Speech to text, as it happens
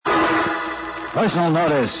Personal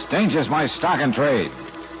notice. Danger's my stock and trade.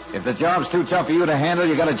 If the job's too tough for you to handle,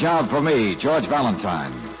 you got a job for me, George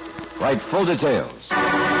Valentine. Write full details.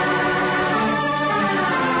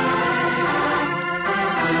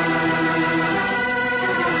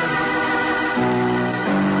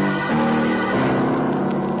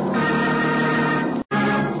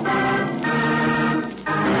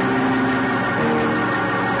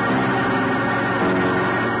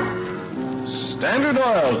 Standard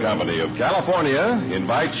Oil Company of California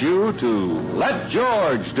invites you to Let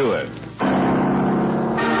George Do It.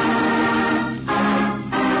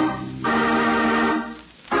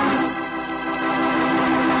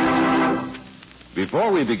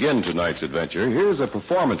 Before we begin tonight's adventure, here's a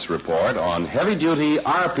performance report on heavy-duty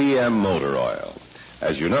RPM motor oil.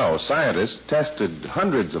 As you know, scientists tested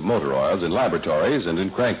hundreds of motor oils in laboratories and in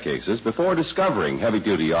crankcases before discovering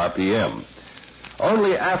heavy-duty RPM.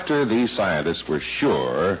 Only after these scientists were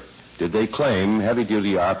sure did they claim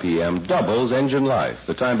heavy-duty RPM doubles engine life,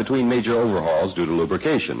 the time between major overhauls due to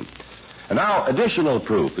lubrication. And now additional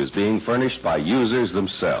proof is being furnished by users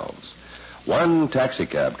themselves. One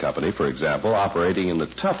taxicab company, for example, operating in the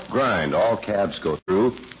tough grind all cabs go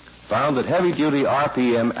through, found that heavy-duty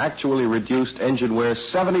RPM actually reduced engine wear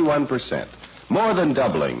 71%, more than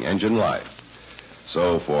doubling engine life.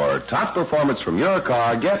 So for top performance from your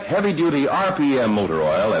car, get heavy-duty RPM motor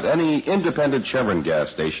oil at any independent Chevron gas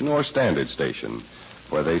station or standard station,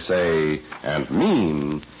 where they say and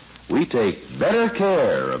mean, we take better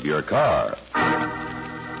care of your car.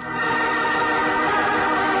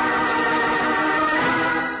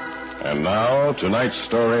 And now, tonight's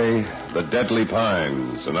story, The Deadly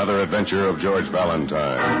Pines, another adventure of George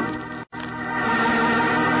Valentine.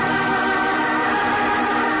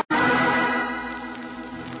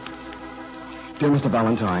 Dear Mr.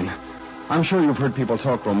 Valentine, I'm sure you've heard people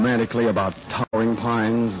talk romantically about towering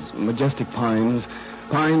pines, majestic pines,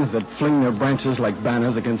 pines that fling their branches like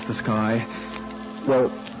banners against the sky.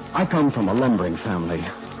 Well, I come from a lumbering family.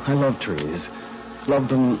 I love trees, loved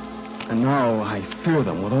them, and now I fear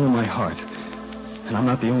them with all my heart. And I'm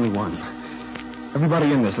not the only one.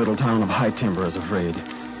 Everybody in this little town of High Timber is afraid,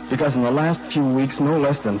 because in the last few weeks, no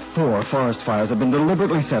less than 4 forest fires have been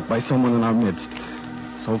deliberately set by someone in our midst.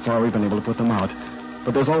 So far, we've been able to put them out.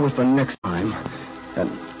 But there's always the next time.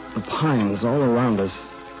 And the pines all around us,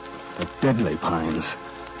 the deadly pines,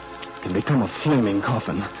 can become a flaming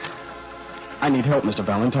coffin. I need help, Mr.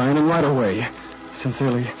 Valentine, and right away.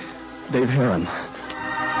 Sincerely, Dave Heron.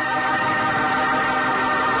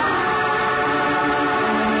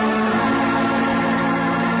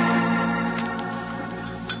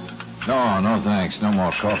 No, thanks. No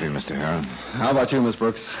more coffee, Mr. Heron. How about you, Miss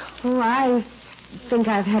Brooks? Oh, I think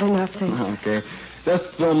I've had enough, thanks. Okay. Just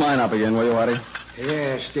fill mine up again, will you, Artie?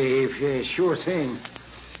 Yes, Dave. Yes, sure thing.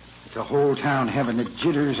 With the whole town having the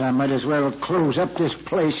jitters, I might as well close up this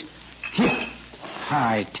place.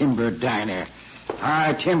 High Timber Diner.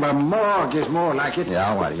 High Timber Morgue is more like it.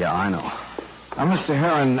 Yeah, Artie, yeah, I know. Now, Mr.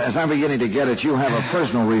 Heron, as I'm beginning to get it, you have a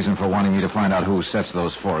personal reason for wanting me to find out who sets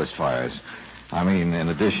those forest fires. I mean, in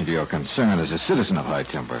addition to your concern as a citizen of High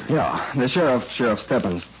Timber. Yeah, the Sheriff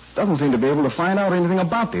Stebbins, doesn't seem to be able to find out anything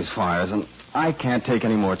about these fires, and I can't take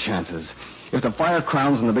any more chances. If the fire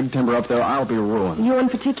crowns in the big timber up there, I'll be ruined. You in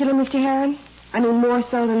particular, Mr. Heron? I mean, more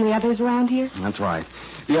so than the others around here? That's right.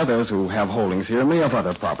 The others who have holdings here may have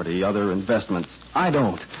other property, other investments. I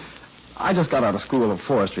don't. I just got out of school of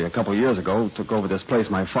forestry a couple of years ago, took over this place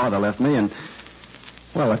my father left me, and,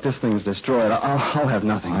 well, if this thing's destroyed, I'll have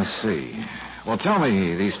nothing. I see. Well, tell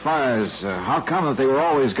me, these fires, how come that they were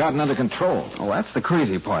always gotten under control? Oh, that's the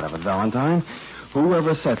crazy part of it, Valentine.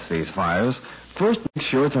 Whoever sets these fires first makes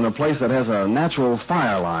sure it's in a place that has a natural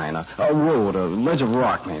fire line, a road, a ledge of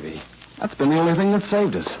rock, maybe. That's been the only thing that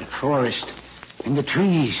saved us. The forest and the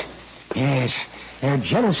trees. Yes, they're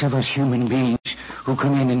jealous of us human beings who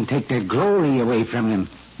come in and take their glory away from them.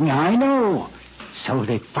 I know. So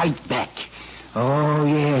they fight back. Oh,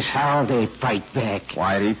 yes, how they fight back.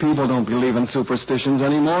 Whitey, people don't believe in superstitions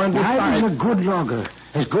anymore, and I was a good logger,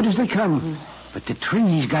 as good as they come. But the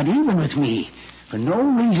trees got even with me. For no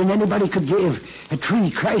reason anybody could give, a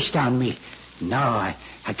tree crashed on me. Now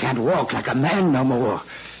I can't walk like a man no more.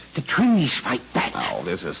 The trees fight back. Oh,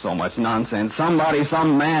 this is so much nonsense. Somebody,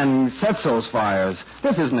 some man sets those fires.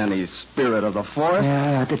 This isn't any spirit of the forest.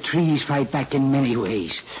 Yeah, the trees fight back in many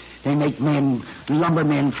ways. They make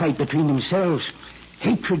lumbermen fight between themselves.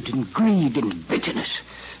 hatred and greed and bitterness.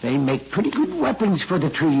 They make pretty good weapons for the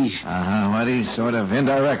trees. Well, these sort of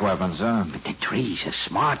indirect weapons, huh? But the trees are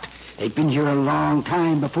smart. They've been here a long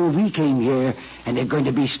time before we came here, and they're going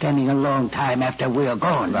to be standing a long time after we're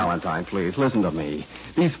gone. Valentine, please, listen to me.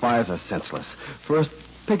 These fires are senseless. First,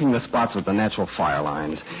 picking the spots with the natural fire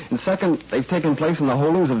lines. And second, they've taken place in the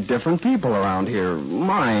holdings of different people around here.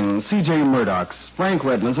 Mine, C.J. Murdoch's, Frank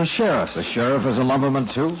Redmond's, a sheriff. The sheriff is a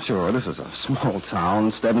lumberman, too? Sure, this is a small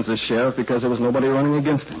town. Stebbins is sheriff because there was nobody running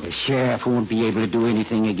against him. The sheriff won't be able to do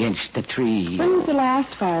anything against the trees. When was the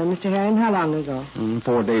last fire, Mr. Heron? How long ago?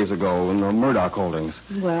 4 days ago in the Murdoch holdings.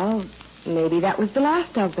 Well, maybe that was the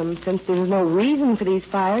last of them. Since there's no reason for these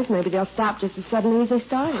fires, maybe they'll stop just as suddenly as they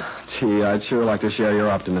started. Gee, I'd sure like to share your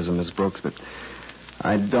optimism, Miss Brooks, but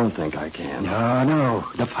I don't think I can. No.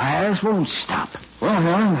 The fires won't stop. Well,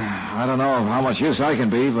 Helen, I don't know how much use I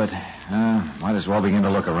can be, but might as well begin to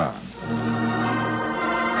look around.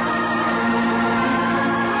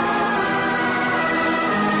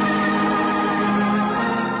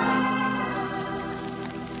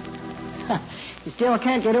 You still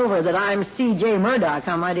can't get over that I'm C.J. Murdoch,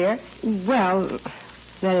 huh, my dear? Well,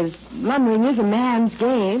 that is, lumbering is a man's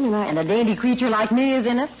game, And a dainty creature like me is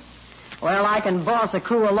in it? Well, I can boss a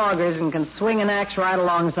crew of loggers and can swing an axe right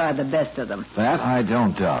alongside the best of them. That I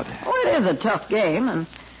don't doubt. Oh, it is a tough game, and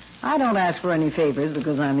I don't ask for any favors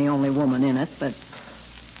because I'm the only woman in it, but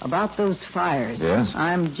about those fires... Yes?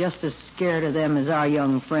 I'm just as scared of them as our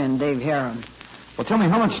young friend, Dave Heron. Well, tell me,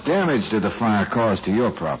 how much damage did the fire cause to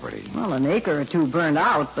your property? Well, an acre or two burned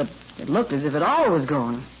out, but it looked as if it all was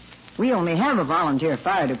going. We only have a volunteer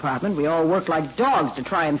fire department. We all work like dogs to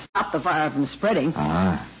try and stop the fire from spreading.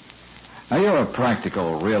 Now, you're a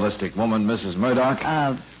practical, realistic woman, Mrs.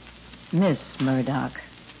 Murdoch. Miss Murdoch.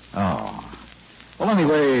 Oh. Well,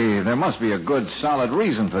 anyway, there must be a good, solid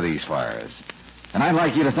reason for these fires. And I'd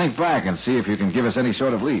like you to think back and see if you can give us any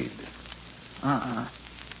sort of lead.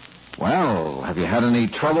 Well, have you had any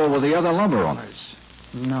trouble with the other lumber owners?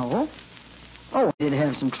 No. Oh, I did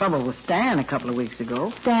have some trouble with Stan a couple of weeks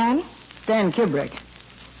ago. Stan? Stan Kibrick.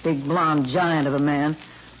 Big blonde giant of a man.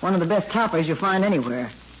 One of the best toppers you'll find anywhere.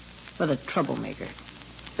 But a troublemaker.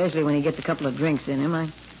 Especially when he gets a couple of drinks in him.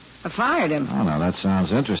 I fired him. Oh, now, that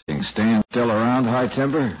sounds interesting. Stan still around High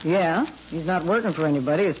Timber? Yeah. He's not working for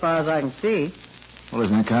anybody as far as I can see. Well,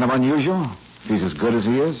 isn't it kind of unusual? If he's as good as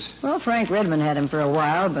he is? Well, Frank Redmond had him for a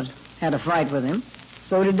while, but had a fight with him.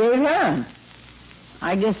 So did Dave Heron.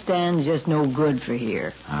 I guess Stan's just no good for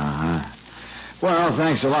here. Well,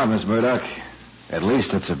 thanks a lot, Miss Murdoch. At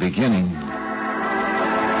least it's a beginning.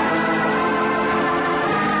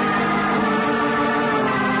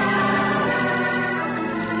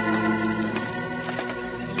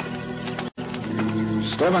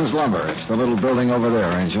 Stebbins Lumber. It's the little building over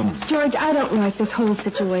there, Angel. George, I don't like this whole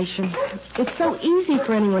situation. It's so easy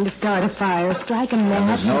for anyone to start a fire, strike a match. And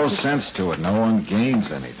there's no sense to it. No one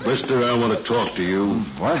gains anything. Mister, I want to talk to you.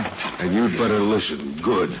 What? And you'd better listen.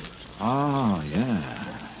 Good. Oh,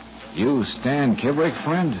 yeah. You Stan Kibrick,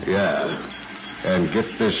 friend? Yeah. And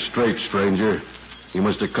get this straight, stranger. You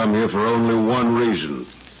must have come here for only one reason.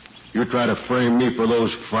 You try to frame me for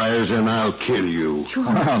those fires, and I'll kill you.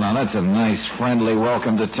 Well, now, that's a nice, friendly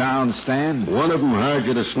welcome to town, Stan. One of them hired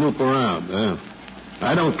you to snoop around, huh?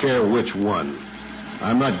 I don't care which one.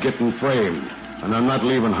 I'm not getting framed, and I'm not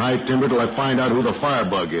leaving High Timber till I find out who the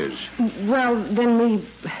firebug is. Well, then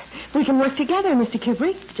we can work together, Mr.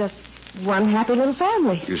 Kibrick. Just one happy little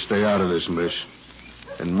family. You stay out of this, miss.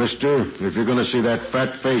 And, mister, if you're going to see that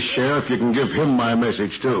fat-faced sheriff, you can give him my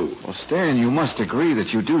message, too. Well, Stan, you must agree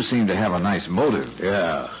that you do seem to have a nice motive.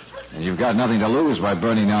 Yeah. And you've got nothing to lose by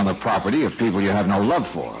burning down the property of people you have no love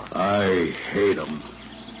for. I hate them,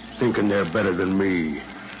 thinking they're better than me.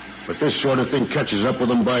 But this sort of thing catches up with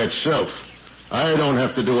them by itself. I don't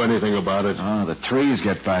have to do anything about it. Oh, the trees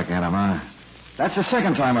get back at him, huh? That's the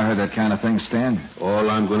second time I heard that kind of thing, Stan.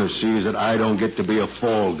 All I'm going to see is that I don't get to be a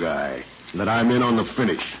fall guy. That I'm in on the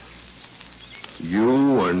finish.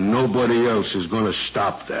 You or nobody else is going to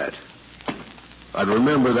stop that. I'd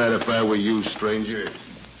remember that if I were you, stranger.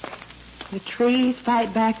 The trees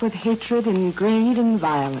fight back with hatred and greed and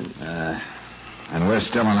violence. And we're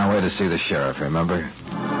still on our way to see the sheriff, remember?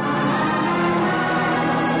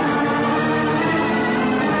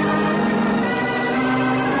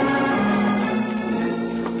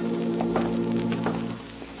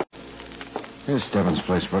 Here's Stebbins'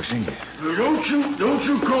 place, Brooksy. Don't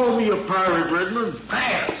you call me a pirate, Redmond?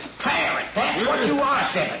 Pirate! That's what you are,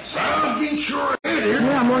 Stebbins. I'll be sure I hit it.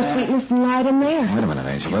 Yeah, more sweetness and light in there. Wait a minute,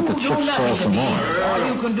 Angel. Let the chips fall some more.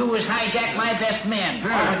 All you can do is hijack my best men.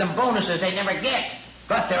 Offer them bonuses they never get.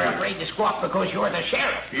 But they're afraid to squawk because you're the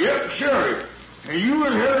sheriff. Yep, Sheriff. And you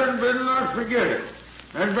and Heron better not forget it.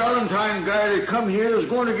 That Valentine guy that come here is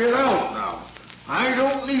going to get out now. I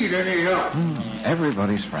don't need any help.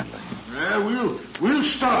 Everybody's friendly. Yeah, we'll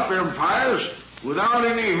stop them fires without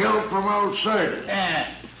any help from outsiders.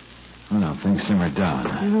 Yeah. Oh, no, things simmered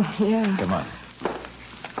down. Yeah. Come on.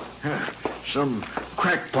 Some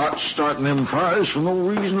crackpots starting them fires for no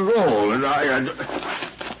reason at all, and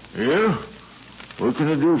Yeah? What can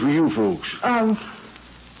I do for you folks?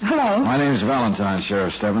 Hello. My name's Valentine,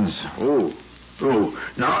 Sheriff Stebbins. Oh.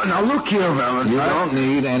 Now look here, Valentine. You don't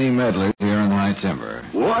need any meddlers here in High Timber.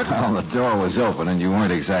 What? Well, the door was open and you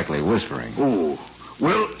weren't exactly whispering. Oh.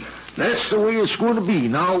 Well, that's the way it's going to be.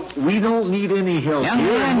 Now, we don't need any help Young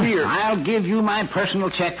here. man, I'll give you my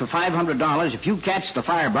personal check for $500 if you catch the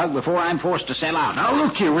firebug before I'm forced to sell out. Now,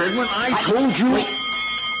 look here, Redmond. I told you... Wait.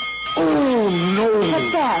 Oh, no.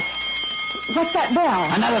 What's that? What's that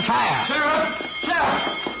bell? Another fire. Sheriff!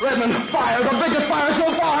 Redmond, fire! The biggest fire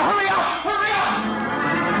so far! Hurry up! Hurry up!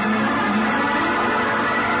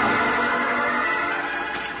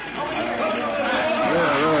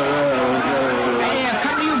 Hey, a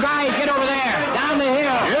couple of you guys get over there, down the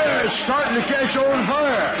hill. Yeah, it's starting to catch on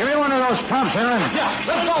fire. Give me one of those pumps, Heron. Yeah,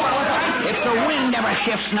 let's go, Valentine! If the wind ever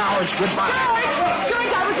shifts now, it's goodbye.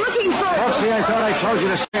 George, I was looking for... Foxy, I thought I told you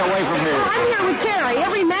to stay away from here. I'm here with Terry.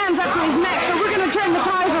 Every man's up to his neck, so we're going to turn the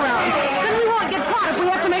cars around. Then we won't get caught if we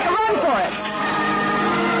have to make a run for it.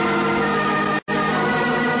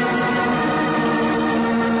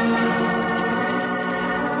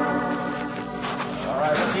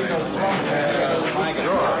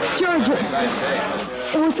 George,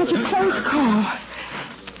 it was such a close call.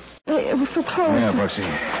 It was so close. Yeah, Bugsy.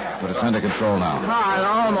 But it's under control now. Carl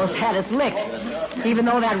almost had us licked. Even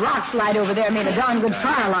though that rock slide over there made a darn good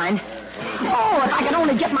fire line. Oh, if I could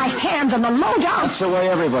only get my hands on the loadout. That's the way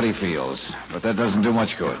everybody feels. But that doesn't do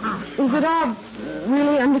much good. Is it all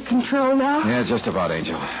really under control now? Yeah, just about,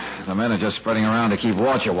 Angel. The men are just spreading around to keep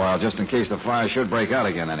watch a while, just in case the fire should break out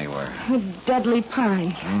again anywhere. The deadly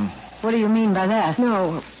pines. What do you mean by that?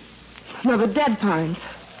 No, the dead pines.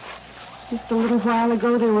 Just a little while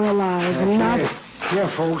ago they were alive, and now... Here,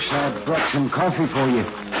 folks, I brought some coffee for you.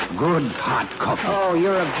 Good hot coffee. Oh,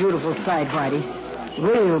 you're a beautiful sight, Whitey.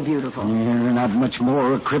 Real beautiful. Not much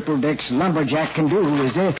more a crippled ex-lumberjack can do,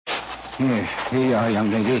 is there? Here you are,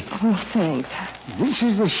 young lady. Oh, thanks. This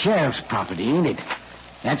is the sheriff's property, ain't it?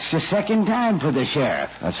 That's the second time for the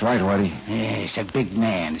sheriff. That's right, Whitey. Yes, a big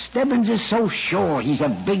man. Stebbins is so sure he's a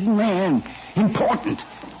big man. Important.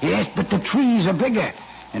 Yes, but the trees are bigger.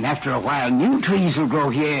 And after a while, new trees will grow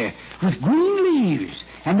here with green leaves.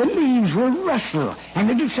 And the leaves will rustle. And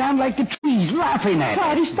it'll sound like the trees laughing at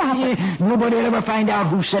us. Whitey, stop it. Nobody will ever find out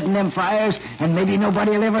who's setting them fires. And maybe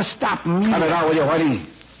nobody will ever stop them either. Cut it out with you, Whitey.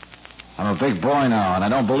 I'm a big boy now, and I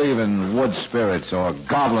don't believe in wood spirits or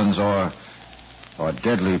goblins or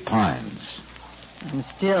deadly pines. And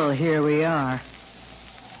still, here we are.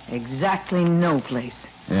 Exactly no place.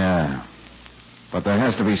 Yeah. But there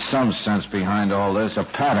has to be some sense behind all this, a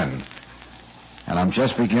pattern. And I'm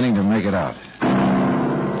just beginning to make it out.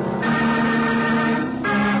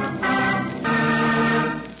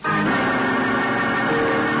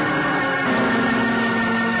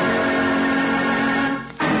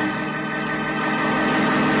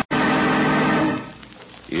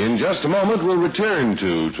 In just a moment, we'll return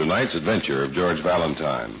to tonight's adventure of George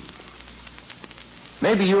Valentine.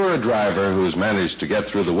 Maybe you're a driver who's managed to get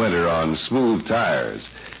through the winter on smooth tires.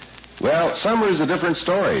 Well, summer's a different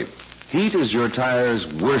story. Heat is your tire's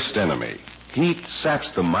worst enemy. Heat saps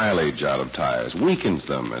the mileage out of tires, weakens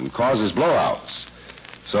them, and causes blowouts.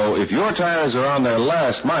 So if your tires are on their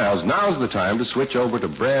last miles, now's the time to switch over to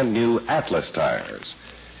brand new Atlas tires.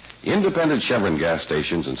 Independent Chevron gas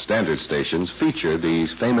stations and standard stations feature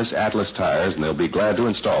these famous Atlas tires, and they'll be glad to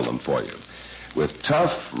install them for you. With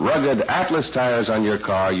tough, rugged Atlas tires on your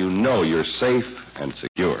car, you know you're safe and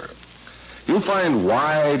secure. You'll find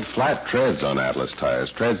wide, flat treads on Atlas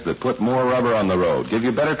tires, treads that put more rubber on the road, give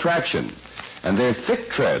you better traction. And they're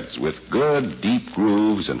thick treads with good, deep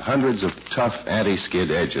grooves and hundreds of tough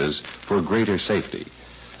anti-skid edges for greater safety.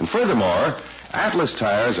 And furthermore, Atlas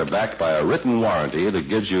tires are backed by a written warranty that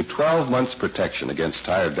gives you 12 months protection against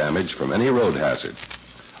tire damage from any road hazard.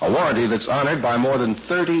 A warranty that's honored by more than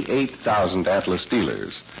 38,000 Atlas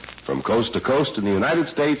dealers from coast to coast in the United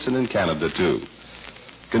States and in Canada, too.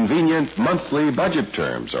 Convenient monthly budget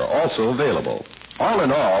terms are also available. All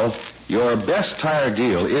in all, your best tire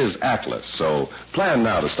deal is Atlas, so plan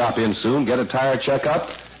now to stop in soon, get a tire checkup,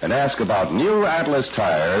 and ask about new Atlas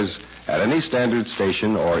tires at any standard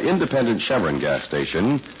station or independent Chevron gas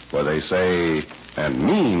station where they say and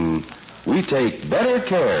mean, we take better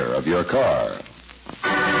care of your car.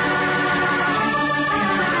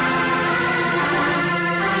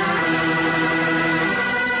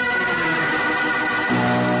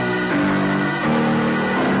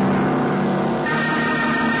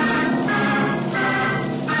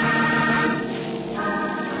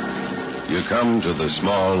 You come to the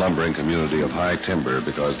small lumbering community of High Timber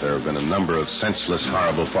because there have been a number of senseless,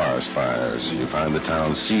 horrible forest fires. You find the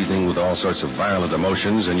town seething with all sorts of violent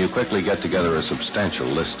emotions, and you quickly get together a substantial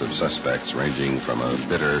list of suspects, ranging from a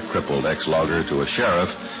bitter, crippled ex-logger to a sheriff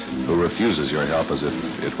who refuses your help as if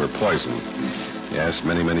it were poison. Yes,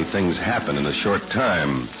 many, many things happen in a short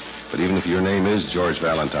time. But even if your name is George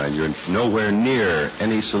Valentine, you're nowhere near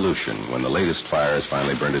any solution when the latest fire has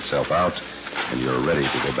finally burned itself out and you're ready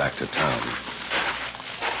to go back to town.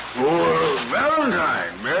 Oh,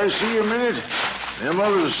 Valentine, may I see you a minute? Them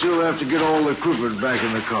others still have to get all the equipment back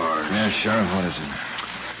in the car. Yeah, Sheriff, what is it?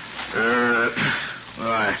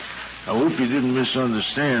 Well, I hope you didn't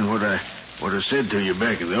misunderstand what I said to you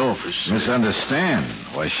back in the office. Misunderstand?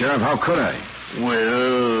 Why, Sheriff, how could I?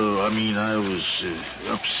 Well, I was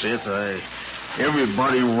upset.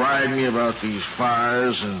 Everybody riled me about these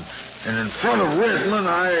fires, and in front of Redmond,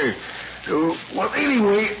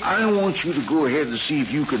 anyway, I want you to go ahead and see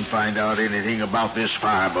if you can find out anything about this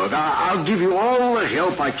firebug. I'll give you all the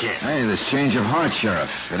help I can. Hey, this change of heart,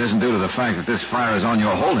 Sheriff. It isn't due to the fact that this fire is on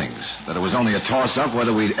your holdings, that it was only a toss-up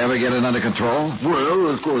whether we'd ever get it under control? Well,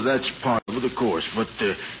 of course, that's part of it, of course. But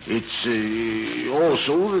it's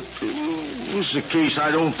also that this is a case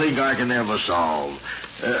I don't think I can ever solve.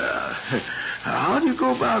 How do you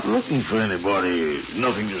go about looking for anybody?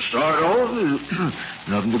 Nothing to start on,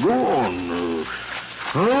 nothing to go on.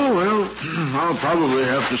 I'll probably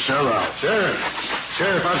have to sell out.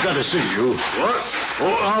 Sheriff, I've got to see you. What?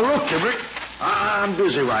 Oh, look, Kimbrick. I'm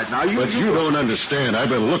busy right now. But you don't understand. I've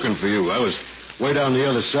been looking for you. I was way down the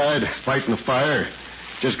other side, fighting the fire.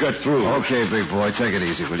 Just got through. Okay, big boy, take it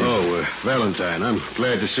easy, will you? Oh, Valentine, I'm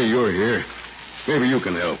glad to see you're here. Maybe you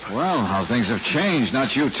can help. Well, how things have changed,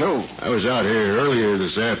 not you, too. I was out here earlier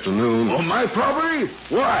this afternoon. On my property?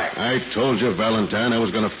 Why? I told you, Valentine, I was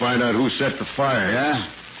going to find out who set the fire. Yeah?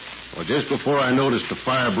 Well, just before I noticed the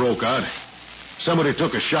fire broke out, somebody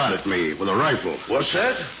took a shot at me with a rifle. What's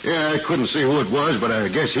that? Yeah, I couldn't see who it was, but I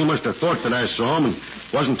guess he must have thought that I saw him and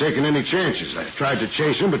wasn't taking any chances. I tried to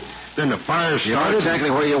chase him, but then the fire started. You know exactly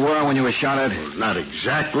where you were when you were shot at? Well, not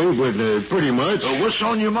exactly, but pretty much. What's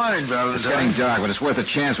on your mind, Valentine? It's getting dark, but it's worth a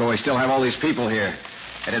chance while we still have all these people here.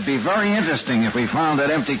 It'd be very interesting if we found that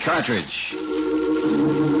empty cartridge.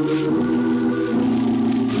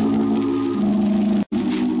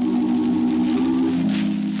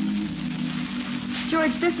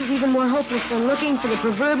 George, this is even more hopeless than looking for the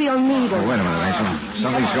proverbial needle. Oh, wait a minute, Angel.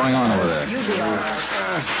 Something's going on over there. You'll be all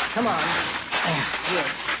right. Come on. Here.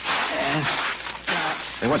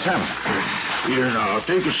 Hey, what's happening? Here now,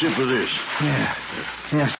 take a sip of this. Yeah.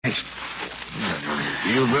 Yes, thanks.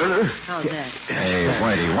 Feel better? How's that? Hey,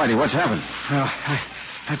 Whitey, what's happened? Well,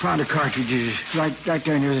 I found a cartridge right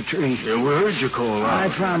there near the tree. Yeah, we heard you call out. I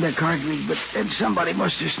found that cartridge, but then somebody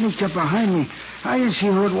must have sneaked up behind me. I didn't see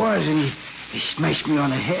who it was, and he smashed me on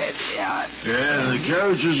the head. Yeah, the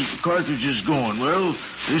cartridge is gone. Well,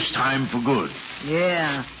 this time for good.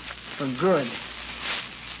 Yeah, for good.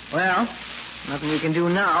 Well, nothing we can do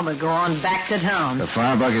now but go on back to town. The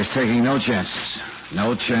firebug is taking no chances.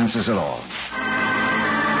 No chances at all.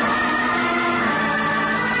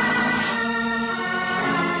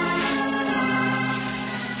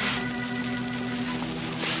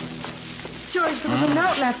 George, there was a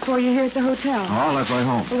note left for you here at the hotel. Oh, left right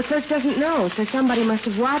home. Well, the clerk doesn't know, so somebody must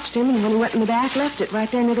have watched him, and when he went in the back, left it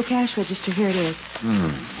right there near the cash register. Here it is.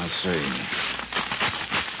 Let's see.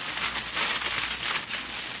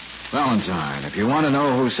 Valentine, if you want to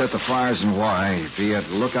know who set the fires and why, be at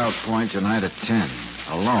Lookout Point tonight at 10,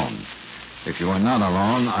 alone. If you are not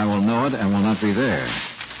alone, I will know it and will not be there.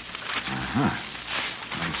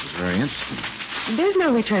 This is very interesting. There's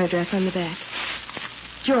no return address on the back.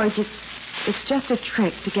 George, it's just a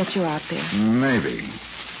trick to get you out there. Maybe.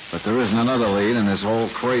 But there isn't another lead in this whole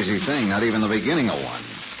crazy thing, not even the beginning of one.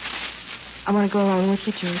 I want to go along with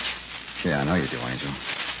you, George. Yeah, I know you do, Angel.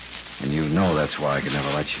 And you know that's why I could never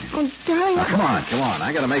let you. Oh, darling. Now, come on.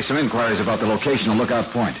 I got to make some inquiries about the location of Lookout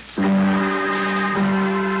Point.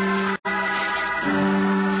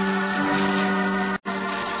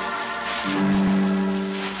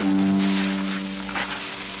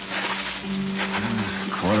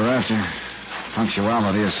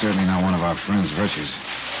 Punctuality is certainly not one of our friend's virtues.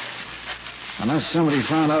 Unless somebody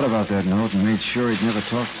found out about that note and made sure he'd never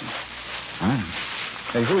talk to him. Huh?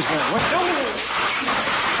 Hey, who's that? What?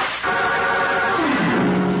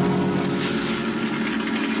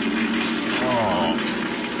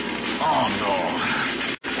 Oh, no.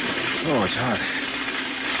 Oh, it's hot.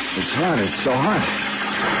 It's hot. It's so hot.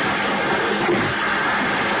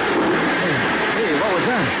 Hey, what was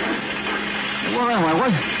that? Where am I?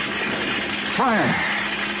 What? Fire.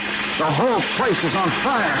 The whole place is on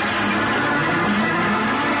fire.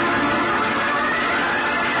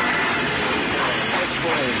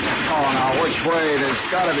 Oh, now, which way? There's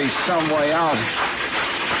got to be some way out.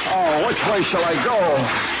 Oh, which way shall I go?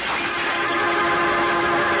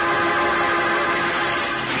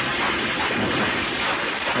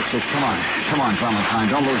 That's it. Come on. Come on, Valentine.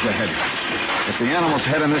 Don't lose your head. If the animals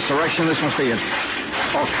head in this direction, this must be it.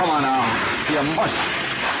 Oh, come on now. You must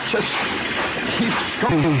just keep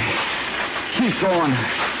going. Keep going.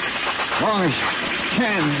 As long as you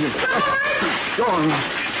can. You keep going.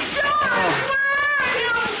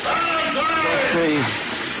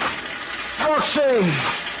 Roxy!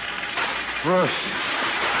 Bruce.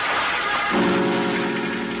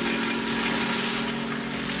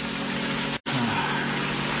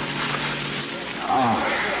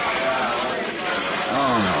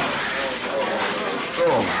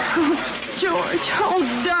 George, oh,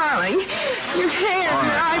 darling. Your hair, your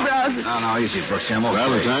eyebrows. No, easy, Brooksy. I'm okay.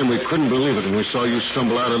 Valentine, we couldn't believe it when we saw you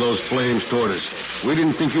stumble out of those flames toward us. We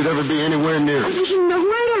didn't think you'd ever be anywhere near I us. didn't know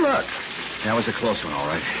where to look. That was a close one, all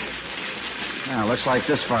right. Now, looks like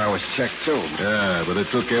this fire was checked, too. Yeah, but it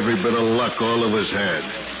took every bit of luck all of us had.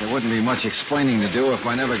 There wouldn't be much explaining to do if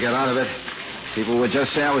I never get out of it. People would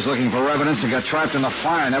just say I was looking for evidence and got trapped in the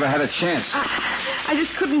fire. Never had a chance. I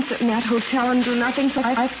just couldn't sit in that hotel and do nothing, so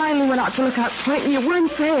I finally went out to Lookout Point, and you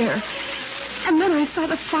weren't there. And then I saw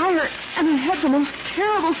the fire, and I had the most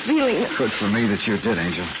terrible feeling. Good for me that you did,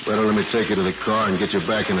 Angel. Better let me take you to the car and get you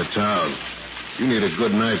back into town. You need a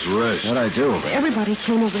good night's rest. What'd I do? Everybody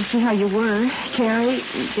came over to see how you were. Carrie,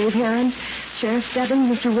 Dave Heron, Sheriff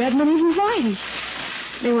Stebbins, Mr. Redmond, even Whitey.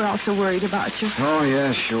 They were also worried about you. Oh,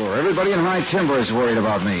 yeah, sure. Everybody in High Timber is worried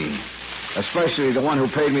about me. Especially the one who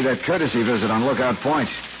paid me that courtesy visit on Lookout Point.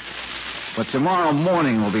 But tomorrow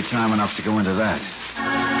morning will be time enough to go into that.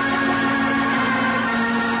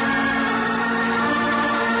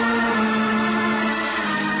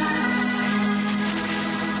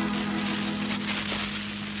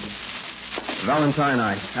 Valentine,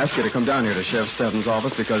 I asked you to come down here to Sheriff Stebbins'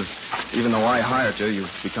 office because even though I hired you,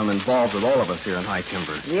 you've become involved with all of us here in High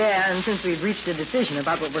Timber. Yeah, and since we've reached a decision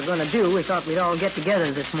about what we're going to do, we thought we'd all get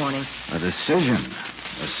together this morning. A decision?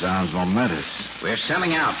 This sounds momentous. We're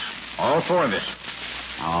selling out. All four of us.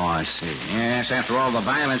 Oh, I see. Yes, after all the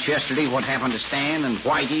violence yesterday, what happened to Stan and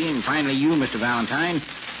Whitey and finally you, Mr. Valentine,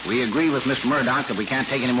 we agree with Mr. Murdoch that we can't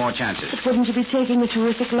take any more chances. But wouldn't you be taking a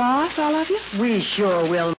terrific loss, all of you? We sure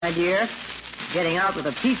will, my dear. Getting out with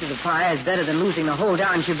a piece of the pie is better than losing the whole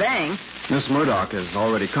darn shebang. Miss Murdoch has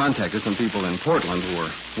already contacted some people in Portland who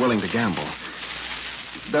are willing to gamble.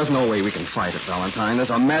 There's no way we can fight it, Valentine. There's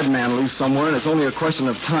a madman loose somewhere, and it's only a question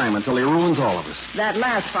of time until he ruins all of us. That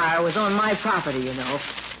last fire was on my property, you know.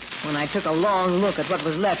 When I took a long look at what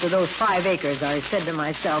was left of those 5 acres, I said to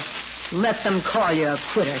myself, let them call you a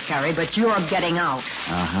quitter, Carrie, but you're getting out.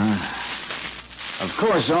 Uh-huh. Of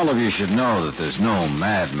course, all of you should know that there's no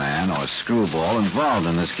madman or screwball involved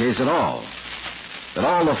in this case at all. That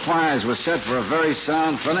all the fires were set for a very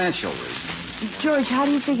sound financial reason. George, how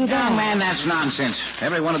do you figure that? Oh, man, that's nonsense.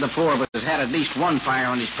 Every one of the four of us has had at least one fire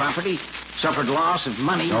on his property, suffered loss of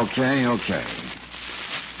money. Okay.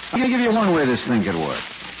 I'll give you one way this thing could work.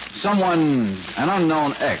 Someone, an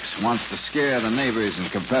unknown X, wants to scare the neighbors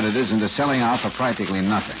and competitors into selling out for practically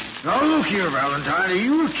nothing. Now, look here, Valentine. Are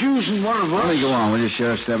you accusing one of us? Let me go on, will you,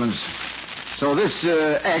 Sheriff Stebbins? So this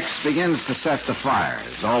X begins to set the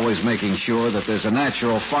fires, always making sure that there's a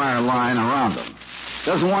natural fire line around them.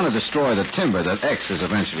 Doesn't want to destroy the timber that X is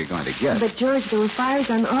eventually going to get. But, George, there were fires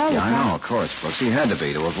on all the Yeah, I know, of course, Brooks. He had to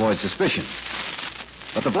be to avoid suspicion.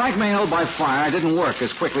 But the blackmail by fire didn't work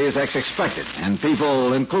as quickly as X expected, and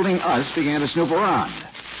people, including us, began to snoop around.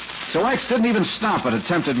 So X didn't even stop at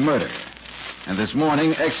attempted murder. And this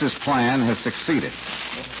morning, X's plan has succeeded.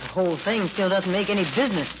 The whole thing still doesn't make any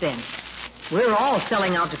business sense. We're all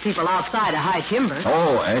selling out to people outside of High Timber.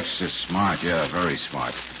 Oh, X is smart, yeah, very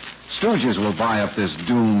smart. Stooges will buy up this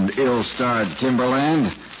doomed, ill-starred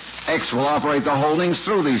timberland. X will operate the holdings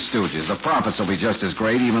through these stooges. The profits will be just as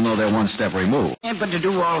great, even though they're one step removed. Yeah, but to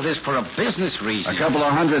do all this for a business reason. A couple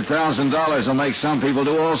of $100,000 will make some people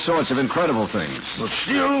do all sorts of incredible things. But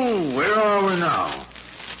still, where are we now?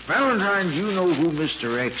 Valentine, do you know who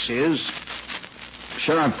Mr. X is?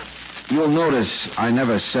 Sheriff, you'll notice I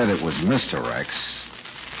never said it was Mr. X.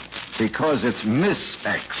 Because it's Miss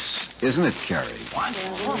X, isn't it, Carrie?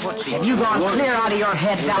 Have you gone clear out of your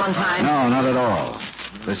head, Valentine? No, not at all.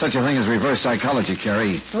 There's such a thing as reverse psychology,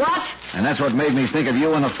 Carrie. What? And that's what made me think of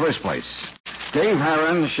you in the first place. Dave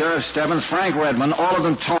Herron, Sheriff Stebbins, Frank Redmond, all of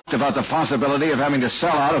them talked about the possibility of having to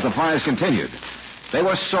sell out if the fires continued. They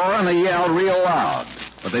were sore and they yelled real loud.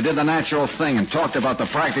 But they did the natural thing and talked about the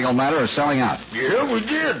practical matter of selling out. Yeah, we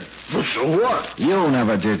did. But so what? You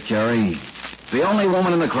never did, Carrie. The only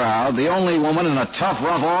woman in the crowd, the only woman in a tough,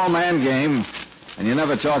 rough, all-man game, and you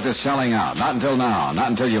never talked of selling out. Not until now.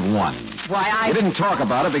 Not until you've won. Why, You didn't talk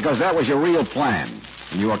about it because that was your real plan,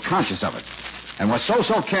 and you were conscious of it, and were so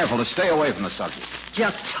careful to stay away from the subject.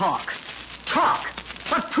 Just talk. Talk.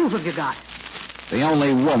 What proof have you got? The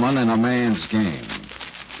only woman in a man's game.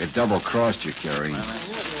 It double-crossed you, Carrie.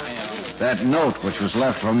 That note which was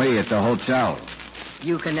left for me at the hotel.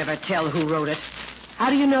 You can never tell who wrote it. How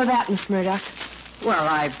do you know that, Miss Murdoch?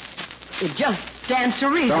 Well, it just stands to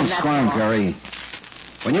reason. Don't that's squirm, all. Carrie.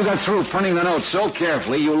 When you got through printing the note so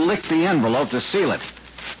carefully, you licked the envelope to seal it.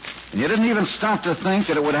 And you didn't even stop to think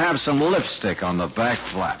that it would have some lipstick on the back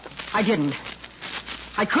flap. I didn't.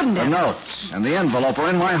 I couldn't The have. notes and the envelope are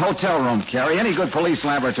in my hotel room, Carrie. Any good police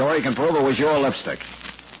laboratory can prove it was your lipstick.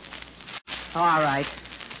 All right.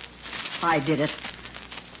 I did it.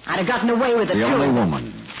 I'd have gotten away with it, The too. only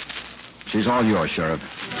woman. She's all yours, Sheriff.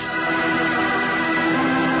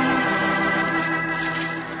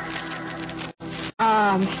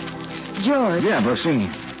 George, Yeah, proceed.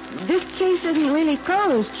 this case isn't really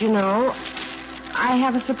closed, you know. I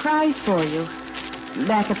have a surprise for you.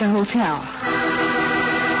 Back at the hotel.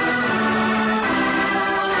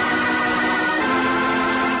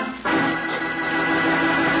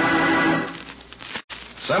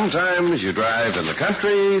 Sometimes you drive in the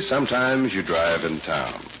country, sometimes you drive in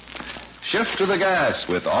town. Shift to the gas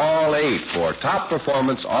with all 8 for top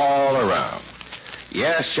performance all around.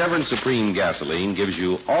 Yes, Chevron Supreme gasoline gives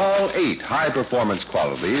you all 8 high-performance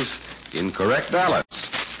qualities in correct balance.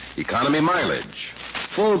 Economy mileage,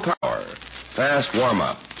 full power, fast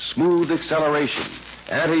warm-up, smooth acceleration,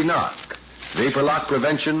 anti-knock, vapor lock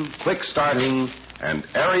prevention, quick starting, and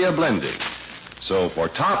area blending. So for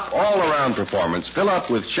top all-around performance, fill up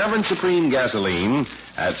with Chevron Supreme gasoline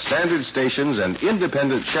at standard stations and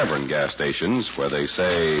independent Chevron gas stations where they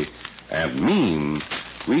say and mean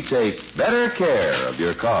we take better care of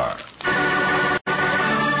your car.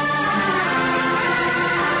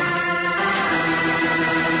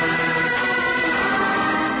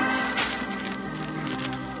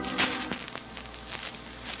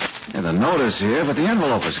 Yeah, the note is here, but the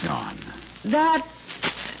envelope is gone. That's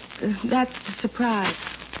the surprise.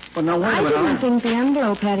 Well, now, wait a I minute. didn't think the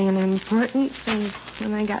envelope had any importance, and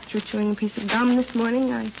when I got through chewing a piece of gum this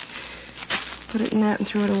morning, I put it in that and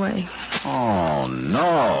threw it away. Oh,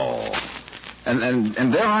 no.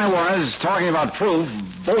 And there I was, talking about proof,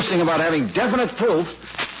 boasting about having definite proof.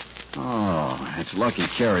 Oh, it's lucky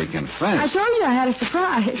Carrie I confessed. told you I had a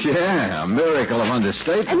surprise. Yeah, a miracle of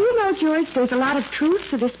understatement. And you know, George, there's a lot of truth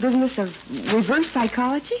to this business of reverse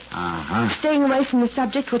psychology. Uh-huh. Staying away from the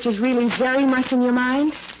subject which is really very much in your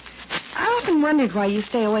mind. I often wondered why you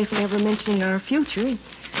stay away from ever mentioning our future.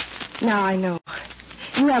 Now I know.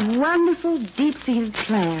 You have wonderful, deep-seated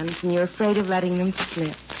plans, and you're afraid of letting them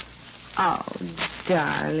slip. Oh,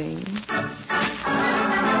 darling.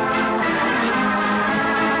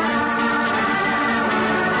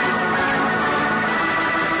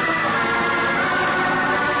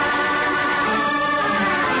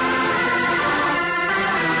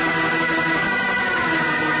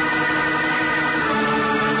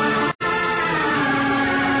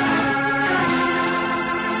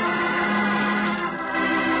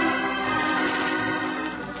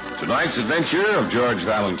 Tonight's adventure of George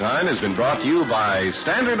Valentine has been brought to you by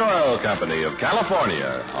Standard Oil Company of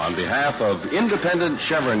California on behalf of independent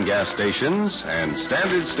Chevron gas stations and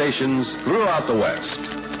standard stations throughout the West.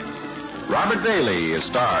 Robert Daly is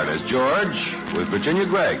starred as George with Virginia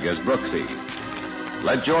Gregg as Brooksy.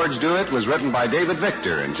 Let George Do It was written by David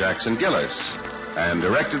Victor and Jackson Gillis and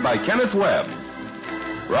directed by Kenneth Webb.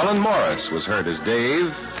 Roland Morris was heard as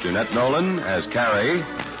Dave, Jeanette Nolan as Carrie,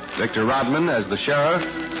 Victor Rodman as the sheriff,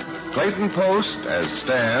 Clayton Post as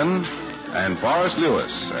Stan, and Forrest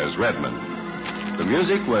Lewis as Redmond. The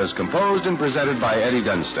music was composed and presented by Eddie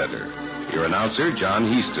Dunstetter. Your announcer, John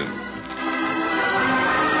Heaston.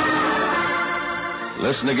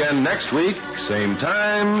 Listen again next week, same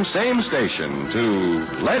time, same station, to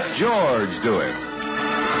Let George Do It.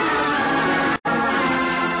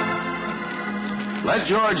 Let Let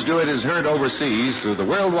George Do It is heard overseas through the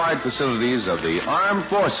worldwide facilities of the Armed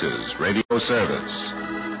Forces Radio Service.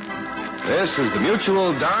 This is the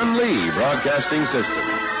Mutual Don Lee Broadcasting System.